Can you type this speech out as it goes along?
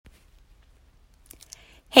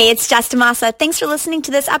Hey, it's Jess DeMassa. Thanks for listening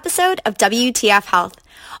to this episode of WTF Health.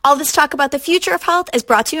 All this talk about the future of health is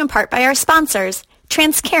brought to you in part by our sponsors,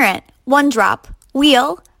 Transcarent, OneDrop,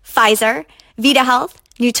 Wheel, Pfizer, Vita Health,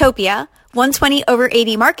 Newtopia,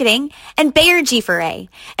 120/80 Marketing, and Bayer G4A.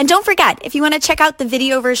 And don't forget, if you want to check out the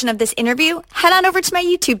video version of this interview, head on over to my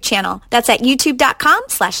YouTube channel. That's at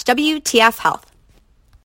youtube.com/WTF Health.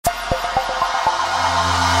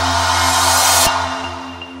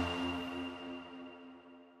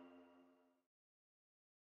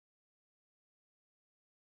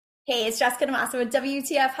 Hey, it's Jessica DeMassa with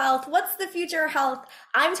WTF Health. What's the future of health?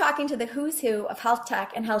 I'm talking to the who's who of health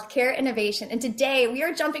tech and healthcare innovation. And today we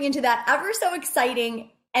are jumping into that ever so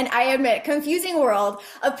exciting and I admit confusing world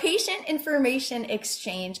of patient information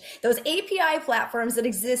exchange, those API platforms that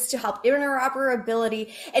exist to help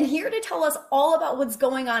interoperability. And here to tell us all about what's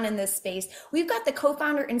going on in this space, we've got the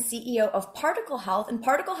co-founder and CEO of Particle Health. And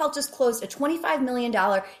Particle Health just closed a $25 million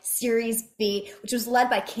Series B, which was led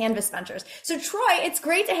by Canvas Ventures. So Troy, it's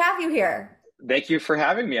great to have you here. Thank you for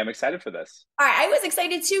having me. I'm excited for this. All right, I was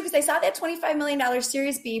excited too because I saw that $25 million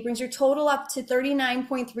Series B brings your total up to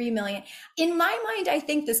 $39.3 million. In my mind, I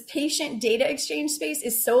think this patient data exchange space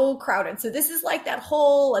is so crowded. So this is like that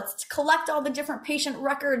whole, let's collect all the different patient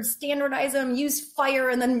records, standardize them, use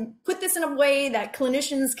FHIR, and then put this in a way that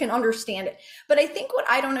clinicians can understand it. But I think what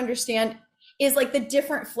I don't understand is like the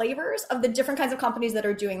different flavors of the different kinds of companies that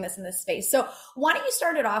are doing this in this space. So why don't you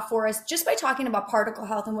start it off for us just by talking about Particle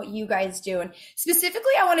Health and what you guys do? And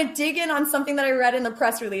specifically, I want to dig in on something that I read in the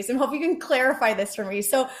press release and hope you can clarify this for me.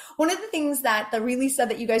 So one of the things that the release said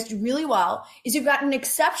that you guys do really well is you've got an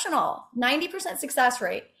exceptional 90% success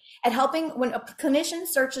rate at helping when a clinician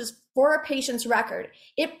searches for a patient's record,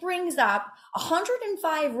 it brings up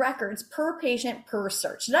 105 records per patient per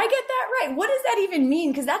search. Did I get that right? What does that even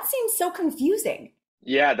mean? Because that seems so confusing.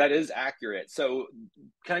 Yeah, that is accurate. So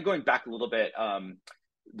kind of going back a little bit,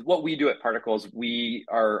 what we do at Particles, we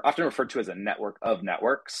are often referred to as a network of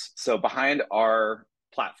networks. So behind our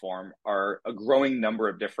platform are a growing number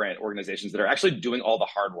of different organizations that are actually doing all the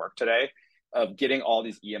hard work today of getting all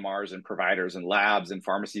these EMRs and providers and labs and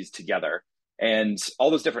pharmacies together. And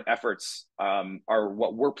all those different efforts are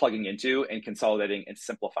what we're plugging into and consolidating and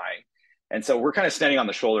simplifying. And so we're kind of standing on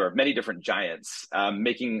the shoulder of many different giants,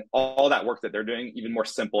 making all that work that they're doing even more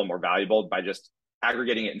simple and more valuable by just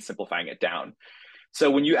aggregating it and simplifying it down.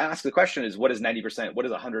 So when you ask the question is, what is 90%? What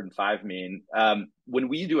does 105 mean? When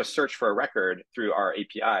we do a search for a record through our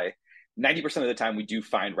API, 90% of the time we do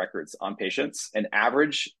find records on patients. On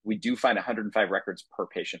average, we do find 105 records per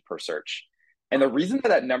patient per search. And the reason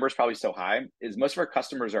that number is probably so high is most of our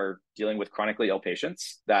customers are dealing with chronically ill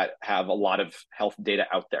patients that have a lot of health data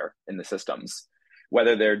out there in the systems,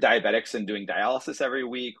 whether they're diabetics and doing dialysis every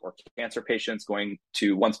week or cancer patients going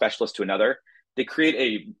to one specialist to another. They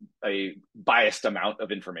create a biased amount of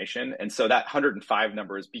information. And so that 105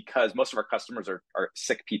 number is because most of our customers are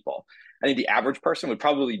sick people. I think the average person would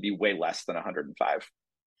probably be way less than 105.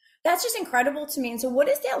 That's just incredible to me. And so what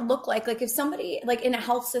does that look like? Like if somebody like in a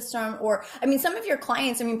health system or, I mean, some of your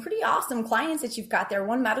clients, I mean, pretty awesome clients that you've got there.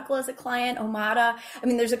 One Medical is a client, Omada. I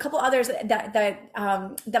mean, there's a couple others that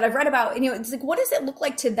I've read about, you know, it's like, what does it look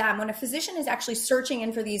like to them when a physician is actually searching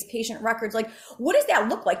in for these patient records? Like, what does that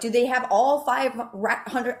look like? Do they have all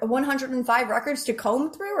 105 records to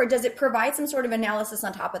comb through, or does it provide some sort of analysis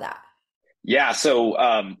on top of that? Yeah. So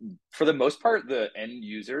for the most part, the end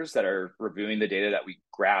users that are reviewing the data that we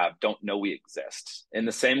grab don't know we exist. In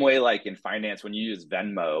the same way, like in finance, when you use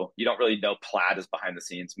Venmo, you don't really know Plaid is behind the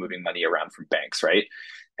scenes moving money around from banks, right?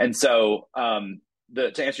 And so to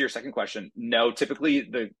answer your second question, no, typically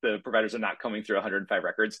the providers are not combing through 105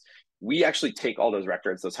 records. We actually take all those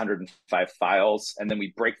records, those 105 files, and then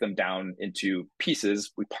we break them down into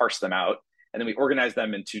pieces. We parse them out, and then we organize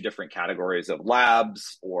them into different categories of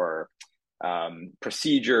labs or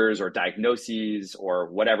procedures or diagnoses or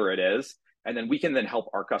whatever it is. And then we can then help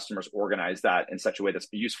our customers organize that in such a way that's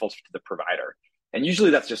useful to the provider. And usually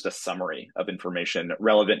that's just a summary of information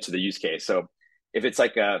relevant to the use case. So if it's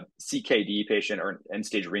like a CKD patient or an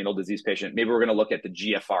end-stage renal disease patient, maybe we're going to look at the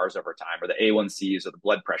GFRs over time or the A1Cs or the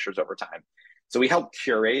blood pressures over time. So we help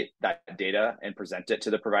curate that data and present it to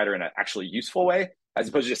the provider in an actually useful way, as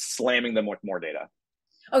opposed to just slamming them with more data.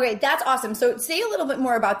 Okay, that's awesome. So say a little bit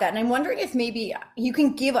more about that. And I'm wondering if maybe you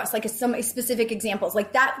can give us like some specific examples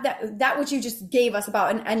like that which you just gave us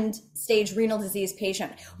about an end stage renal disease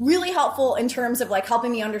patient. Really helpful in terms of like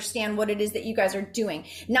helping me understand what it is that you guys are doing.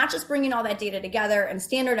 Not just bringing all that data together and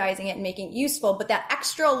standardizing it and making it useful, but that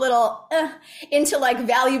extra little into like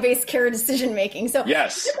value-based care decision making. So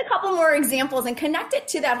yes, just a couple more examples and connect it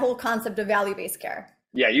to that whole concept of value-based care.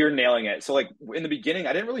 Yeah, you're nailing it. So like in the beginning,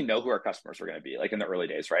 I didn't really know who our customers were going to be, like in the early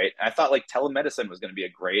days, right? And I thought like telemedicine was going to be a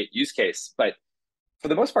great use case, but for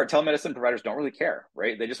the most part, telemedicine providers don't really care,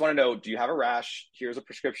 right? They just want to know, do you have a rash? Here's a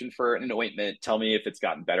prescription for an ointment. Tell me if it's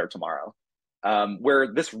gotten better tomorrow.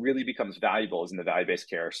 Where this really becomes valuable is in the value-based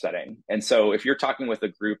care setting. And so if you're talking with a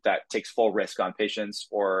group that takes full risk on patients,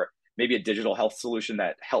 or maybe a digital health solution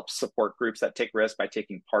that helps support groups that take risk by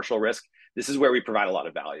taking partial risk, this is where we provide a lot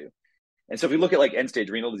of value. And so if we look at like end stage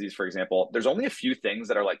renal disease, for example, there's only a few things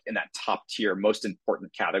that are like in that top tier, most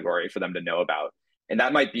important category for them to know about. And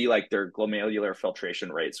that might be like their glomerular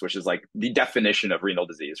filtration rates, which is like the definition of renal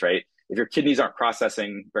disease, right? If your kidneys aren't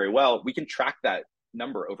processing very well, we can track that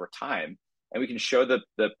number over time, and we can show the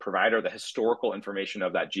provider the historical information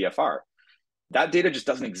of that GFR. That data just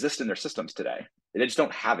doesn't exist in their systems today. They just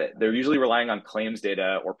don't have it. They're usually relying on claims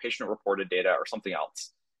data or patient reported data or something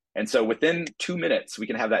else. And so within 2 minutes, we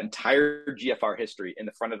can have that entire GFR history in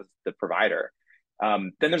the front of the provider.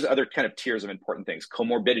 Then there's other kind of tiers of important things: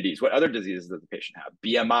 comorbidities, what other diseases does the patient have,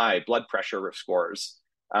 BMI, blood pressure risk scores.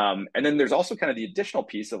 And then there's also kind of the additional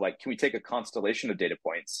piece of like, can we take a constellation of data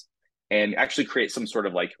points and actually create some sort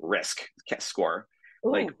of like risk score?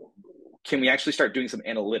 Ooh. Like, can we actually start doing some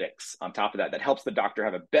analytics on top of that that helps the doctor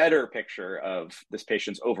have a better picture of this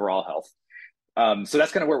patient's overall health? So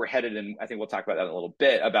that's kind of where we're headed. And I think we'll talk about that in a little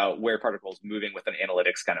bit, about where Particle is moving with an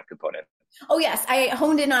analytics kind of component. Oh, yes. I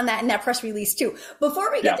honed in on that in that press release too. Before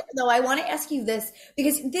we get there, though, I want to ask you this,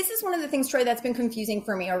 because this is one of the things, Troy, that's been confusing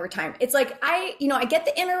for me over time. It's like, I get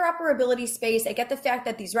the interoperability space. I get the fact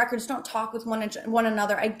that these records don't talk with one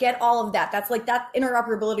another. I get all of that. That's like, that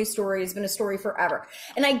interoperability story has been a story forever.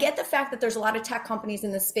 And I get the fact that there's a lot of tech companies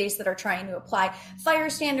in this space that are trying to apply FHIR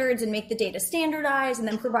standards and make the data standardized and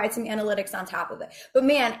then provide some analytics on top of it. But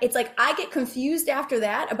man, it's like, I get confused after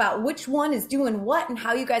that about which one is doing what and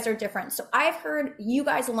how you guys are different. So I've heard you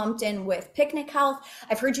guys lumped in with Picnic Health.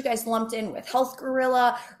 I've heard you guys lumped in with Health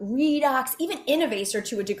Gorilla, Redox, even Innovacer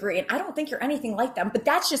to a degree. And I don't think you're anything like them, but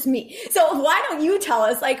that's just me. So why don't you tell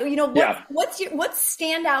us, like, what's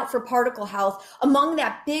stand out for Particle Health among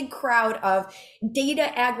that big crowd of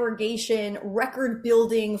data aggregation, record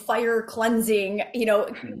building, FHIR cleansing,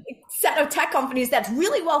 set of tech companies that's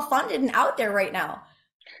really well funded and out there right now?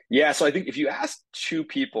 Yeah, so I think if you ask two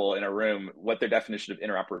people in a room what their definition of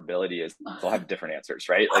interoperability is, they'll have different answers,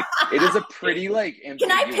 right? Like, it is a pretty like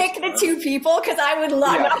ambiguous Can I pick term. The two people? Because I would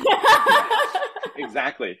love it.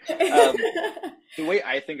 Exactly. The way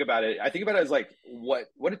I think about it as like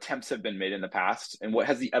what attempts have been made in the past, and what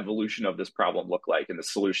has the evolution of this problem looked like, and the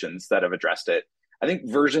solutions that have addressed it. I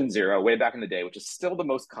think version 0, way back in the day, which is still the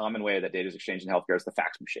most common way that data is exchanged in healthcare, is the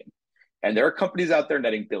fax machine. And there are companies out there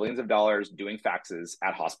netting billions of dollars doing faxes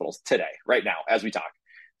at hospitals today, right now, as we talk.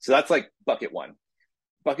 So that's like bucket 1.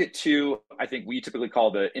 Bucket 2, I think we typically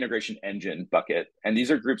call the integration engine bucket. And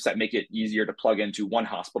these are groups that make it easier to plug into one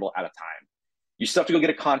hospital at a time. You still have to go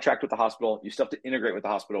get a contract with the hospital. You still have to integrate with the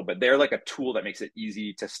hospital, but they're like a tool that makes it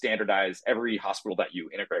easy to standardize every hospital that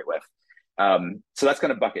you integrate with. So that's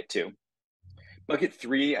kind of bucket 2. Bucket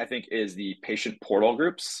 3, I think, is the patient portal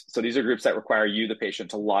groups. So these are groups that require you, the patient,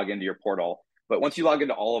 to log into your portal. But once you log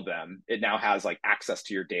into all of them, it now has like access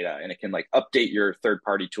to your data, and it can like update your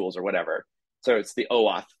third-party tools or whatever. So it's the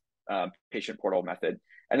OAuth patient portal method.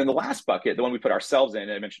 And then the last bucket, the one we put ourselves in,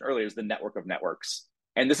 and I mentioned earlier, is the network of networks.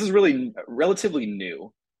 And this is really relatively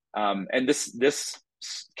new. And this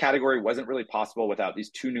category wasn't really possible without these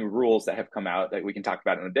 2 new rules that have come out that we can talk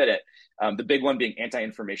about in a bit. The big one being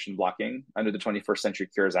anti-information blocking under the 21st Century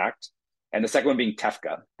Cures Act. And the second one being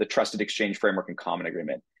TEFCA, the Trusted Exchange Framework and Common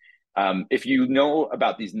Agreement. If you know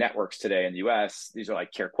about these networks today in the US, these are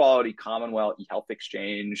like Care Quality, Commonwealth, eHealth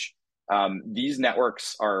Exchange. These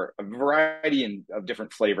networks are a variety of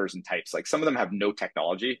different flavors and types. Like, some of them have no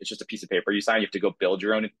technology. It's just a piece of paper you sign. You have to go build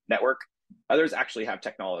your own network. Others actually have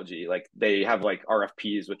technology. Like, they have like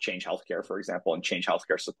RFPs with Change Healthcare, for example, and Change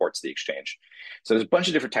Healthcare supports the exchange. So there's a bunch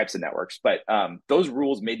of different types of networks, but those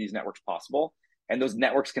rules made these networks possible, and those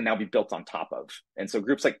networks can now be built on top of. And so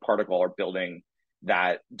groups like Particle are building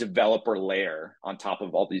that developer layer on top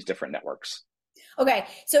of all these different networks. Okay,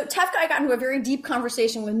 so TEFCA, I got into a very deep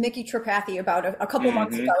conversation with Mickey Tripathi about a couple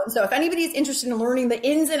months ago. And so if anybody's interested in learning the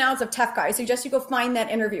ins and outs of TEFCA, I suggest you go find that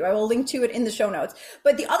interview. I will link to it in the show notes.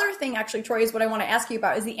 But the other thing, actually, Troy, is what I want to ask you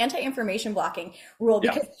about is the anti-information blocking rule,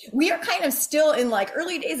 because we are kind of still in like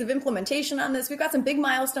early days of implementation on this. We've got some big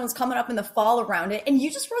milestones coming up in the fall around it. And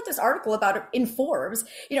you just wrote this article about it in Forbes,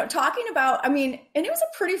 talking about, and it was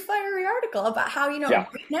a pretty fiery article about how, right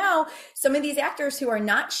now, some of these actors who are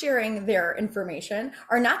not sharing their information information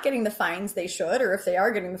are not getting the fines they should, or if they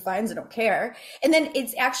are getting the fines, they don't care. And then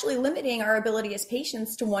it's actually limiting our ability as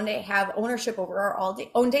patients to one day have ownership over our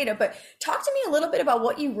own data. But talk to me a little bit about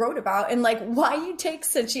what you wrote about and like why you take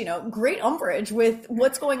such, great umbrage with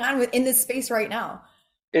what's going on in this space right now.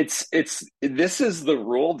 This is the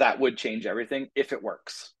rule that would change everything if it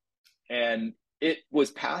works. And it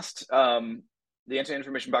was passed, the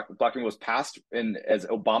anti-information blocking was passed as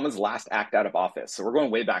Obama's last act out of office. So we're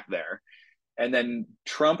going way back there. And then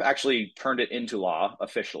Trump actually turned it into law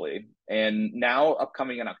officially. And now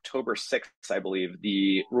upcoming on October 6th, I believe,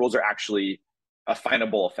 the rules are actually a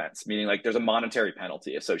finable offense, meaning like there's a monetary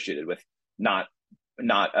penalty associated with not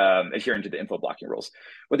adhering to the info blocking rules.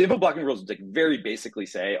 What the info blocking rules like very basically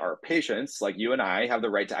say are patients like you and I have the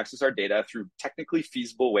right to access our data through technically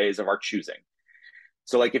feasible ways of our choosing.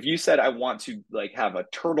 So like if you said, I want to like have a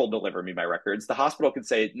turtle deliver me my records, the hospital could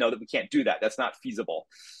say, no, that we can't do that. That's not feasible.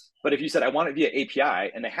 But if you said, I want it via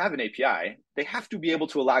API, and they have an API, they have to be able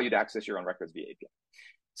to allow you to access your own records via API.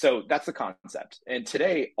 So that's the concept. And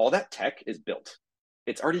today, all that tech is built.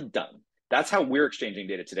 It's already done. That's how we're exchanging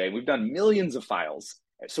data today. We've done millions of files.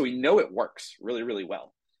 So we know it works really, really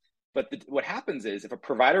well. But what happens is if a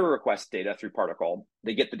provider requests data through Particle,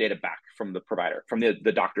 they get the data back from the provider, from the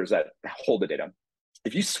doctors that hold the data.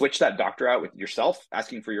 If you switch that doctor out with yourself,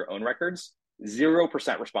 asking for your own records,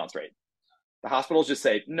 0% response rate. The hospitals just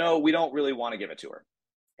say, no, we don't really want to give it to her.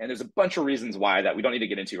 And there's a bunch of reasons why that we don't need to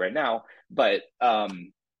get into right now. But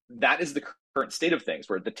that is the current state of things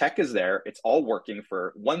where the tech is there. It's all working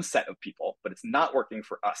for one set of people, but it's not working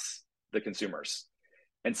for us, the consumers.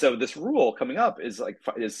 And so this rule coming up is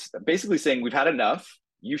basically saying we've had enough.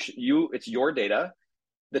 It's your data.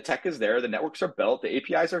 The tech is there. The networks are built. The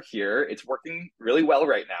APIs are here. It's working really well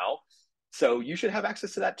right now. So you should have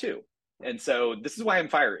access to that too. And so this is why I'm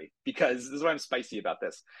fiery, because this is why I'm spicy about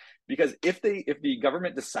this. Because if the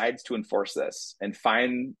government decides to enforce this and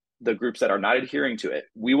find the groups that are not adhering to it,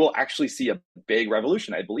 we will actually see a big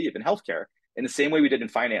revolution, I believe, in healthcare in the same way we did in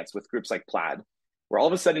finance with groups like Plaid, where all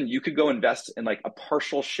of a sudden you could go invest in like a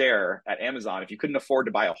partial share at Amazon if you couldn't afford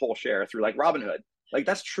to buy a whole share through like Robinhood. Like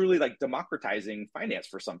that's truly like democratizing finance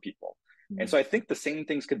for some people. And so I think the same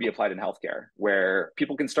things could be applied in healthcare, where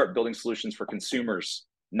people can start building solutions for consumers,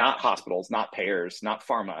 not hospitals, not payers, not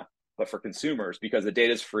pharma, but for consumers, because the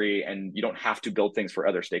data is free and you don't have to build things for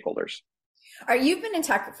other stakeholders. All right, you've been in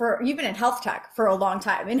health tech for a long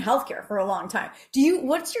time, in healthcare for a long time.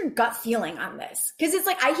 What's your gut feeling on this? Because it's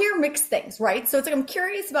like, I hear mixed things, right? So it's like, I'm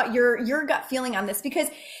curious about your gut feeling on this, because,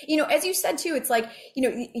 as you said too, it's like,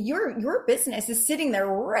 your business is sitting there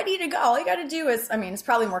ready to go. All you got to do is, it's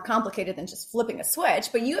probably more complicated than just flipping a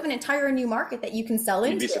switch, but you have an entire new market that you can sell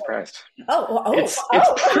into. You'd be surprised. It's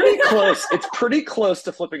pretty close. It's pretty close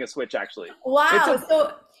to flipping a switch, actually. Wow.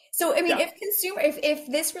 So if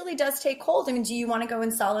this really does take hold, do you want to go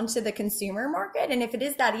and sell into the consumer market? And if it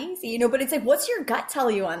is that easy, but it's like, what's your gut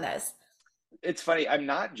tell you on this? It's funny. I'm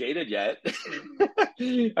not jaded yet.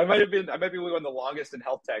 I might be one of the longest in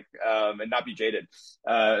health tech, and not be jaded.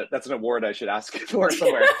 That's an award I should ask for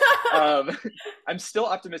somewhere. I'm still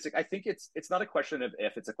optimistic. I think it's not a question of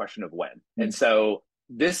if, it's a question of when. Mm-hmm. And so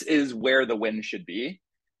this is where the win should be.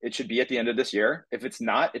 It should be at the end of this year. If it's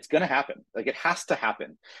not, it's going to happen. Like it has to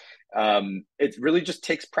happen. It really just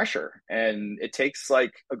takes pressure, and it takes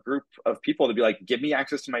like a group of people to be like, give me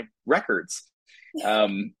access to my records.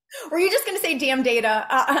 Were you just going to say damn data?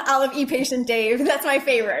 I'll have ePatient Dave. That's my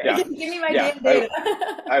favorite. Yeah. Give me my damn data.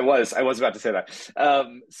 I was about to say that.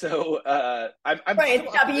 I'm right.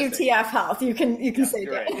 It's WTF Health. You can say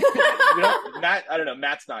that. Right. Matt, I don't know.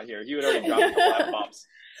 Matt's not here. He would already drop a lot of bombs.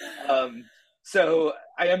 So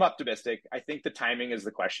I am optimistic. I think the timing is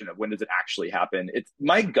the question of when does it actually happen.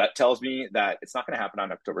 My gut tells me that it's not going to happen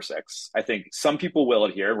on October 6th. I think some people will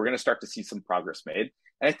adhere. We're going to start to see some progress made.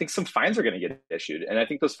 And I think some fines are going to get issued. And I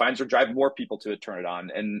think those fines will drive more people to turn it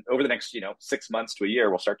on. And over the next 6 months to a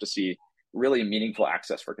year, we'll start to see really meaningful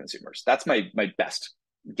access for consumers. That's my best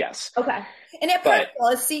guess. Okay. And at Particle,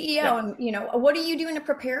 as CEO, what are you doing to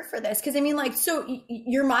prepare for this? Because so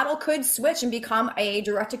your model could switch and become a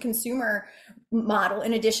direct-to-consumer model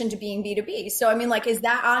in addition to being B2B. So is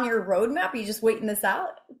that on your roadmap? Are you just waiting this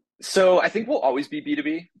out? So I think we'll always be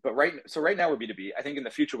B2B, but right now we're B2B. I think in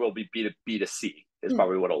the future we'll be B2C is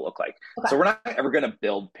probably what it'll look like. Okay. So we're not ever going to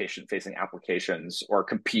build patient-facing applications or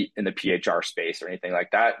compete in the PHR space or anything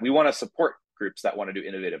like that. We want to support groups that want to do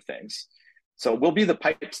innovative things. So we'll be the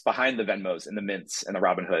pipes behind the Venmos and the Mints and the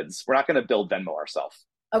Robinhoods. We're not going to build Venmo ourselves.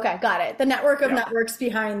 Okay, got it. The network of Yeah. networks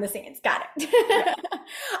behind the scenes. Got it. Yeah.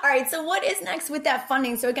 All right. So what is next with that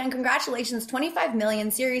funding? So again, congratulations, 25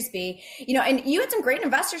 million Series B. And you had some great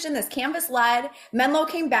investors in this. Canvas led, Menlo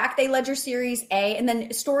came back, they led your Series A, and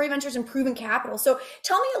then Story Ventures and Proven Capital. So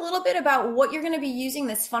tell me a little bit about what you're going to be using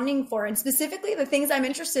this funding for. And specifically the things I'm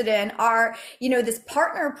interested in are, this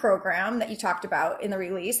partner program that you talked about in the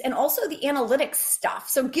release and also the analytics stuff.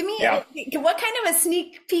 So give me what kind of a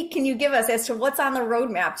sneak peek can you give us as to what's on the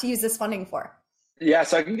roadmap to use this funding for? Yeah,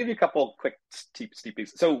 so I can give you a couple quick sneak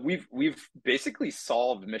peeks. So we've basically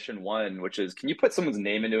solved mission one, which is, can you put someone's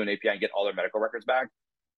name into an API and get all their medical records back?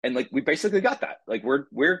 And we basically got that.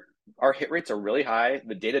 Our hit rates are really high.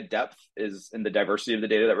 The data depth and the diversity of the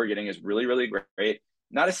data that we're getting is really, really great.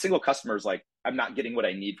 Not a single customer is like, I'm not getting what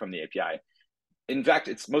I need from the API. In fact,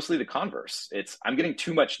 it's mostly the converse. It's, I'm getting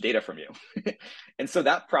too much data from you. And so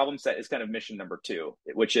that problem set is kind of mission number 2,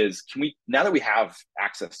 which is, now that we have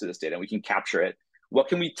access to this data and we can capture it, what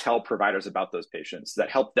can we tell providers about those patients that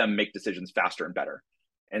help them make decisions faster and better?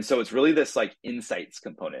 And so it's really this insights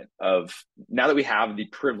component of, now that we have the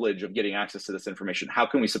privilege of getting access to this information, how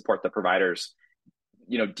can we support the providers,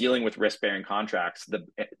 dealing with risk-bearing contracts, the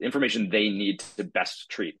information they need to best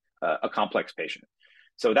treat a complex patient.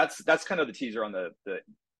 So that's kind of the teaser on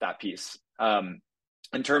that piece.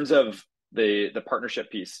 In terms of the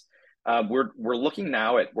partnership piece, we're looking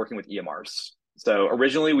now at working with EMRs. So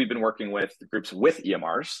originally we've been working with groups with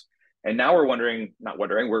EMRs, and now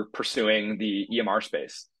we're pursuing the EMR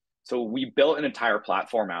space. So we built an entire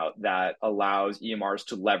platform out that allows EMRs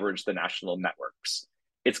to leverage the national networks.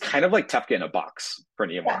 It's kind of like TEFCA in a box for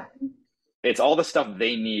an EMR. Yeah. It's all the stuff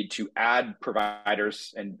they need to add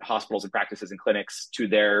providers and hospitals and practices and clinics to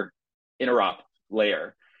their interop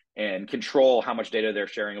layer and control how much data they're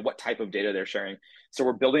sharing and what type of data they're sharing. So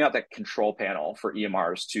we're building out that control panel for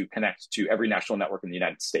EMRs to connect to every national network in the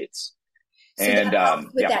United States. So that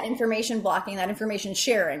helps with that information blocking, that information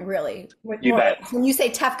sharing, really. When you say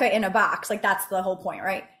TEFCA in a box, that's the whole point,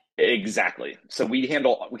 right? Exactly. So we kind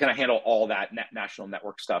of handle all that national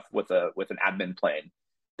network stuff with an admin plane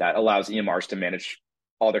that allows EMRs to manage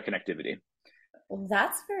all their connectivity. Well,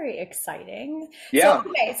 that's very exciting. Yeah.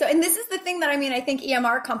 So, and this is the thing that, I think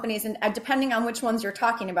EMR companies, and depending on which ones you're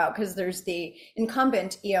talking about, because there's the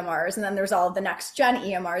incumbent EMRs and then there's all of the next gen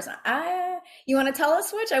EMRs. You want to tell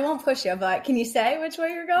us which? I won't push you, but can you say which way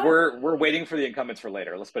you're going? We're waiting for the incumbents for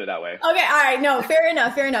later. Let's put it that way. Okay. All right. No, fair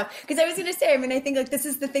enough. Because I was going to say, I think this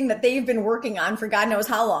is the thing that they've been working on for God knows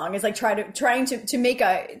how long, is trying to make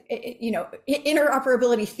a,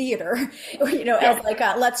 interoperability theater, as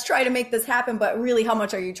let's try to make this happen, but really, how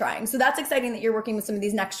much are you trying? So that's exciting that you're working with some of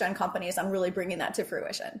these next gen companies on really bringing that to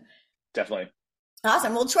fruition. Definitely.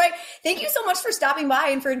 Awesome. Well, Troy, thank you so much for stopping by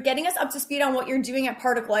and for getting us up to speed on what you're doing at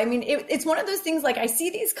Particle. It's one of those things, I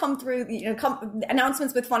see these come through,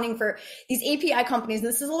 announcements with funding for these API companies. And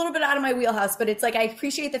this is a little bit out of my wheelhouse, but it's I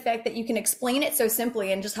appreciate the fact that you can explain it so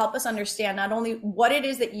simply and just help us understand not only what it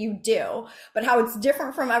is that you do, but how it's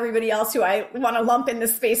different from everybody else who I want to lump in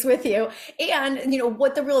this space with you, and,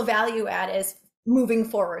 what the real value add is moving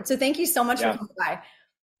forward. So thank you so much for coming by.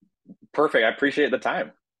 Perfect. I appreciate the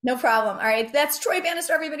time. No problem. All right. That's Troy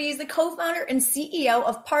Bannister, everybody. He's the co-founder and CEO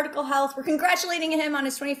of Particle Health. We're congratulating him on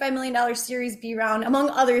his $25 million Series B round, among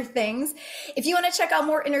other things. If you want to check out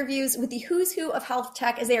more interviews with the who's who of health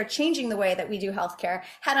tech as they are changing the way that we do healthcare,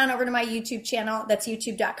 head on over to my YouTube channel. That's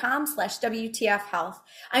youtube.com/WTF Health.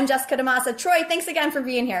 I'm Jessica DaMassa. Troy, thanks again for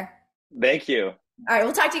being here. Thank you. All right.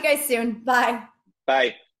 We'll talk to you guys soon. Bye.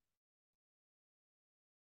 Bye.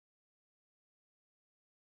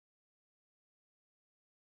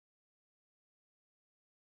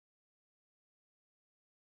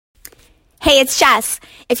 Hey, it's Jess.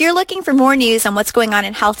 If you're looking for more news on what's going on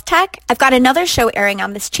in health tech, I've got another show airing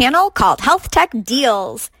on this channel called Health Tech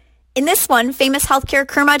Deals. In this one, famous healthcare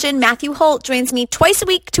curmudgeon Matthew Holt joins me twice a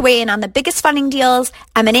week to weigh in on the biggest funding deals,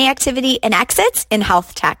 M&A activity, and exits in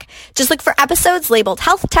health tech. Just look for episodes labeled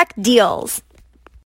Health Tech Deals.